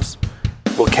themselves?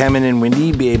 Will Kemen and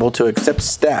Wendy be able to accept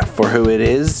Staff for who it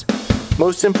is?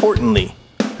 Most importantly,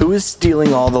 who is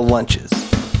stealing all the lunches?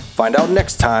 Find out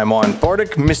next time on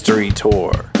Bardic Mystery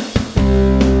Tour.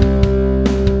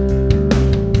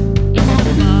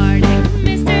 Bardic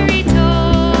Mystery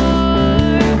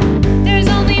Tour. There's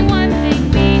only one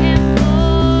thing we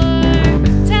implore.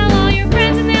 Tell all your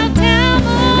friends and they'll tell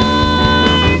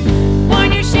more.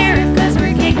 Warn your sheriff 'cause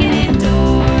we're kicking in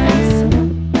doors.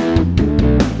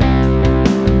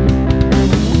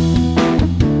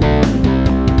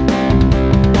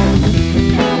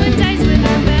 Rolling dice with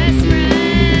our best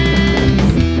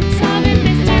friends. Solving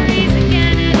mysteries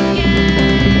again and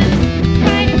again.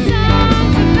 Writing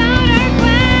songs about our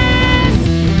quest.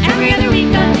 Every other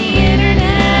week on the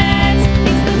internet.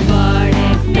 It's the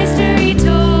Bardic Mystery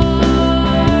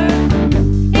Tour.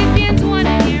 If fans want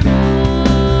to hear more,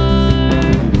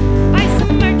 buy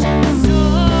some merch in the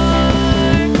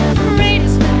store. Rate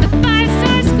us with a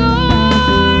 5-star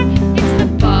score. It's the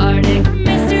Bardic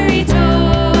Mystery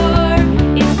Tour.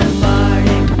 It's the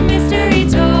Bardic Mystery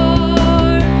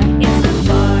Tour. It's the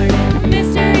Bardic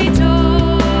Mystery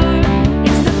Tour.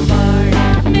 It's the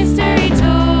Bardic Mystery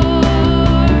Tour.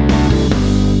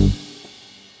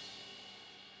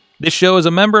 This show is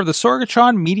a member of the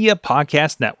Sorgatron Media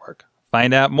Podcast Network.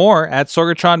 Find out more at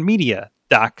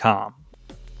sorgatronmedia.com.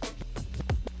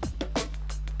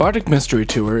 Bardic Mystery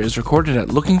Tour is recorded at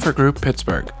Looking for Group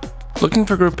Pittsburgh. Looking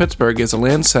for Group Pittsburgh is a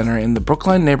land center in the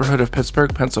Brookline neighborhood of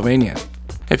Pittsburgh, Pennsylvania.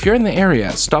 If you're in the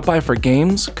area, stop by for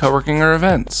games, co-working, or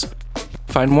events.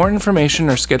 Find more information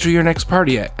or schedule your next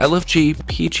party at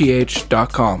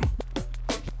lfgpgh.com.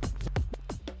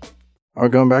 Are we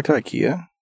going back to IKEA?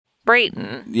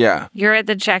 Brayton, Yeah. you're at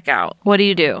the checkout. What do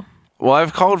you do? Well,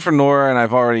 I've called for Nora and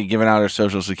I've already given out her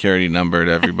social security number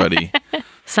to everybody.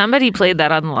 Somebody played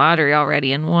that on the lottery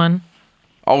already and won.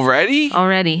 Already?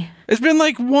 Already. It's been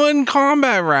like one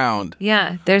combat round.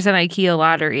 Yeah, there's an IKEA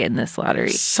lottery in this lottery.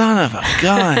 Son of a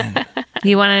gun.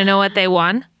 You want to know what they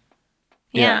won?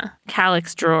 Yeah.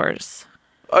 Calyx drawers.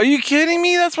 Are you kidding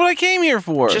me? That's what I came here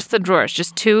for. Just the drawers.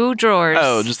 Just 2 drawers.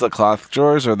 Oh, just the cloth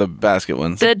drawers or the basket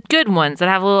ones? the good ones that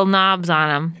have little knobs on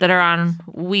them that are on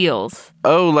wheels.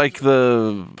 Oh, like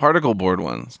the particle board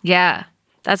ones. Yeah,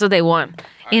 that's what they want.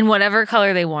 In whatever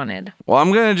color they wanted. Well,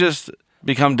 I'm going to just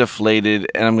become deflated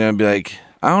and I'm going to be like,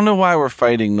 I don't know why we're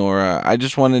fighting, Nora. I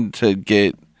just wanted to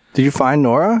get... Did you find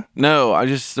Nora? No, I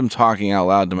just am talking out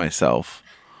loud to myself.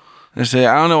 I say,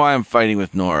 I don't know why I'm fighting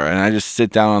with Nora. And I just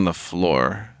sit down on the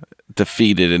floor,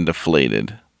 defeated and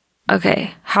deflated.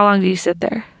 Okay. How long do you sit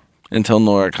there? Until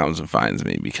Nora comes and finds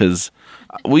me. Because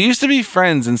we used to be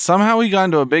friends, and somehow we got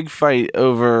into a big fight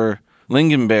over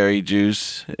lingonberry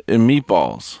juice and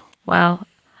meatballs. Well,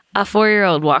 a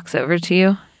 4-year-old walks over to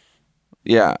you.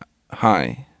 Yeah.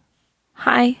 Hi.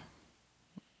 Hi.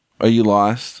 Are you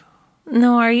lost?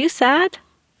 No, are you sad?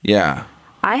 Yeah.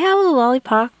 I have a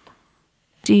lollipop.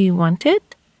 Do you want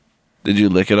it? Did you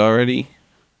lick it already?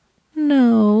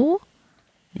 No.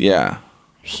 Yeah.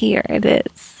 Here it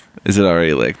is. Is it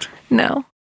already licked? No.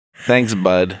 Thanks,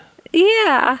 bud.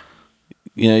 Yeah.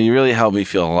 You know, you really helped me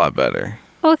feel a lot better.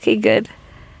 Okay, good.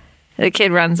 The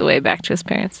kid runs away back to his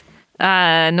parents.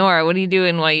 Nora, what are you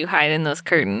doing while you hide in those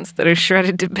curtains that are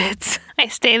shredded to bits? I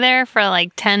stay there for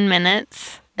like 10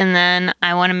 minutes and then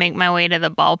I want to make my way to the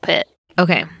ball pit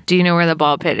Okay. Do you know where the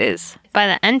ball pit is? by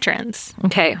the entrance.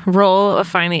 Okay. Roll a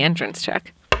find the entrance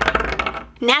check.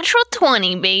 Natural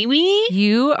 20, baby.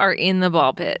 You are in the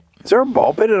ball pit. Is there a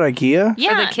ball pit at IKEA?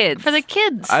 Yeah, the kids. For the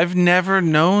kids. I've never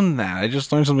known that. I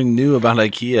just learned something new about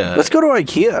IKEA. Let's go to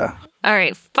IKEA. All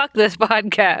right. Fuck this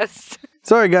podcast.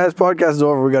 Sorry, guys. Podcast is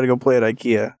over. We got to go play at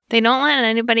IKEA. They don't let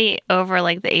anybody over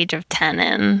like the age of 10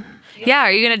 in. Yeah.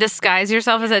 Are you going to disguise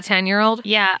yourself as a 10-year-old?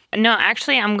 Yeah, no,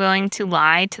 actually, I'm going to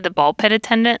lie to the ball pit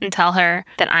attendant and tell her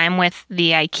that I'm with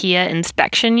the IKEA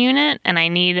inspection unit and I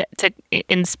need to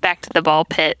inspect the ball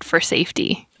pit for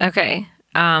safety. Okay.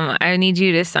 I need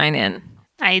you to sign in.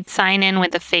 I'd sign in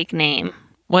with a fake name.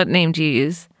 What name do you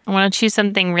use? I want to choose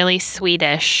something really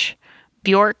Swedish.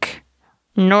 Bjork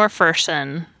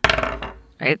Norferson.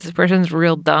 Right. This person's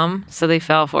real dumb, so they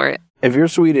fell for it. If you're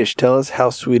Swedish, tell us how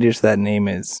Swedish that name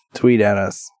is. Tweet at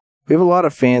us. We have a lot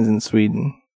of fans in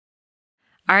Sweden.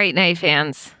 All right, Night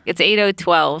fans. It's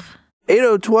 8012.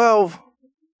 8012.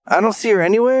 I don't see her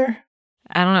anywhere.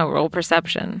 I don't know. Roll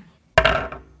perception.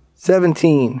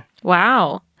 17.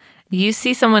 Wow. You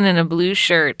see someone in a blue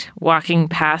shirt walking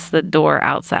past the door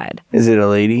outside. Is it a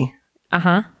lady?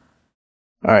 Uh-huh.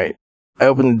 All right. I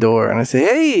open the door and I say,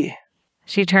 hey.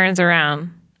 She turns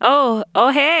around. Oh,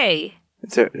 hey.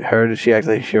 It's her. Does she act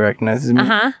like she recognizes me?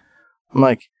 Uh-huh. I'm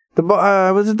like, the bar.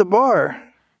 I was at the bar.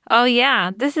 Oh, yeah.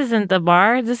 This isn't the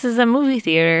bar. This is a movie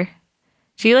theater.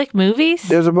 Do you like movies?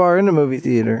 There's a bar in the movie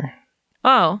theater.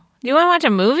 Oh, do you want to watch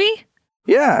a movie?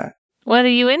 Yeah. What are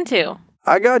you into?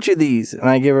 I got you these. And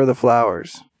I give her the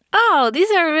flowers. Oh,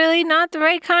 these are really not the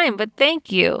right kind, but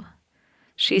thank you,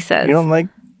 she says. You don't like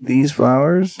these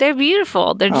flowers? They're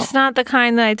beautiful. They're just not the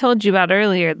kind that I told you about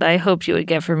earlier that I hoped you would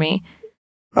get for me.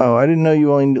 Oh, I didn't know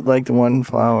you only liked one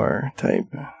flower type.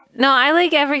 No, I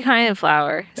like every kind of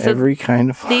flower. So Every kind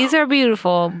of flower. these are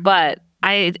beautiful, but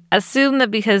I assume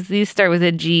that because these start with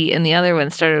a G and the other one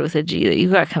started with a G that you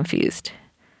got confused.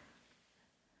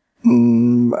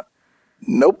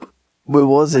 Nope. It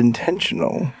was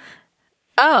intentional.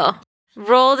 Oh,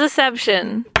 roll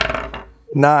deception.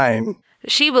 9.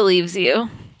 She believes you.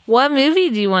 What movie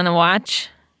do you want to watch?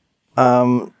 You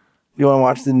want to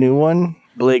watch the new one?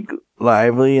 Blake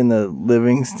Lively and the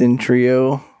Livingston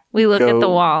Trio We look at the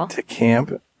wall. to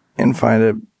camp and find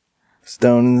a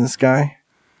stone in the sky.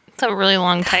 It's a really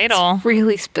long title.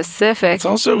 Really specific. It's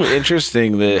also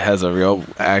interesting that it has a real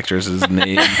actress's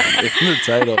name in the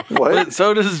title. What? But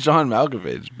so does John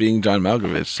Malkovich, being John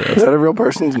Malkovich. Is So that a real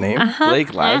person's name?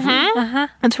 Blake Lively.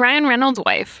 It's Ryan Reynolds'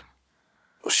 wife.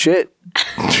 Oh, shit.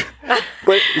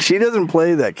 But she doesn't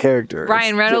play that character.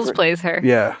 Ryan It's Reynolds different. plays her.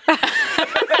 Yeah.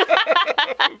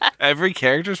 Every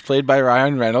character is played by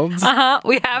Ryan Reynolds.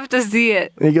 We have to see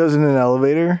it. And he goes in an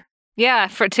elevator. Yeah,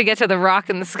 to get to the rock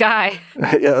in the sky.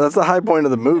 Yeah, that's the high point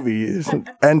of the movie. Is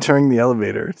entering the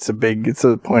elevator. It's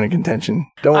a point of contention.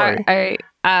 Don't worry. All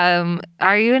right.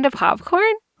 Are you into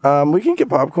popcorn? We can get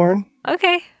popcorn.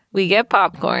 Okay. We get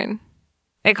popcorn.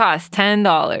 It costs $10.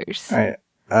 All right.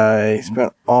 I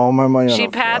spent all my money on She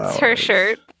the pats her flowers.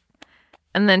 shirt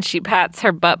and then she pats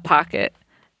her butt pocket.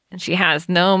 And she has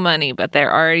no money, but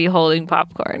they're already holding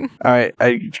popcorn. All right.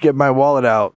 I get my wallet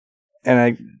out and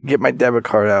I get my debit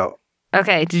card out.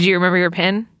 Okay. Did you remember your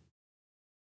PIN?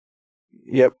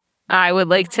 Yep. I would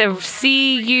like to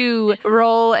see you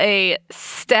roll a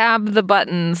stab the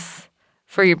buttons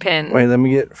for your PIN. Wait, let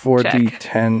me get 4D10.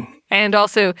 Check. And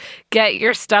also get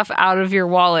your stuff out of your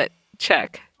wallet.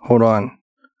 Check. Hold on.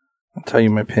 I'll tell you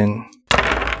my PIN.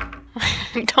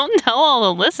 Don't tell all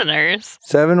the listeners.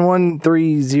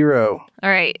 7130. All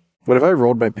right. What if I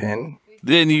rolled my PIN?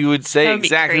 Then you would say That would be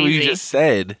exactly what you crazy. just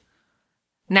said.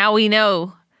 Now we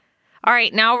know. All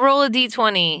right, now roll a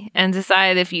d20 and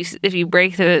decide if you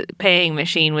break the paying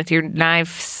machine with your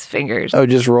knife's fingers. Oh,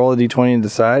 just roll a d20 and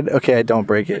decide? Okay, I don't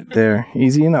break it. There.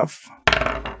 Easy enough.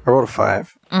 I rolled a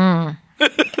 5.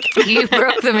 You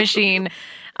broke the machine,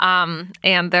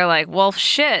 and they're like, well,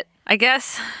 shit, I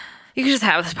guess you can just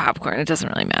have this popcorn. It doesn't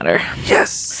really matter.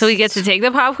 Yes! So we get to take the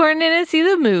popcorn in and see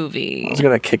the movie. I was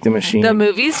going to kick the machine. The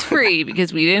movie's free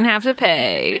because we didn't have to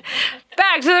pay.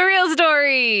 Back to the real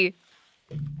story.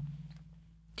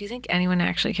 Do you think anyone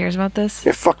actually cares about this?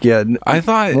 Yeah, fuck yeah. I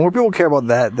thought More people care about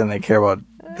that than they care about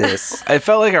this. I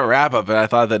felt like a wrap up, and I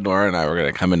thought that Nora and I were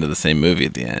going to come into the same movie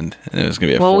at the end, and it was going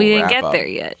to be a Well, full we didn't wrap get up. there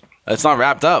yet. It's not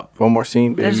wrapped up. One more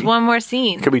scene, baby. There's one more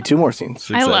scene. Could be 2 more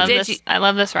scenes. I love Did this. you- I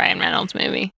love this Ryan Reynolds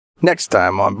movie. Next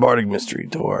time on Bardic Mystery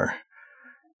Tour,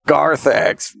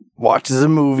 Garthax watches a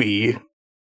movie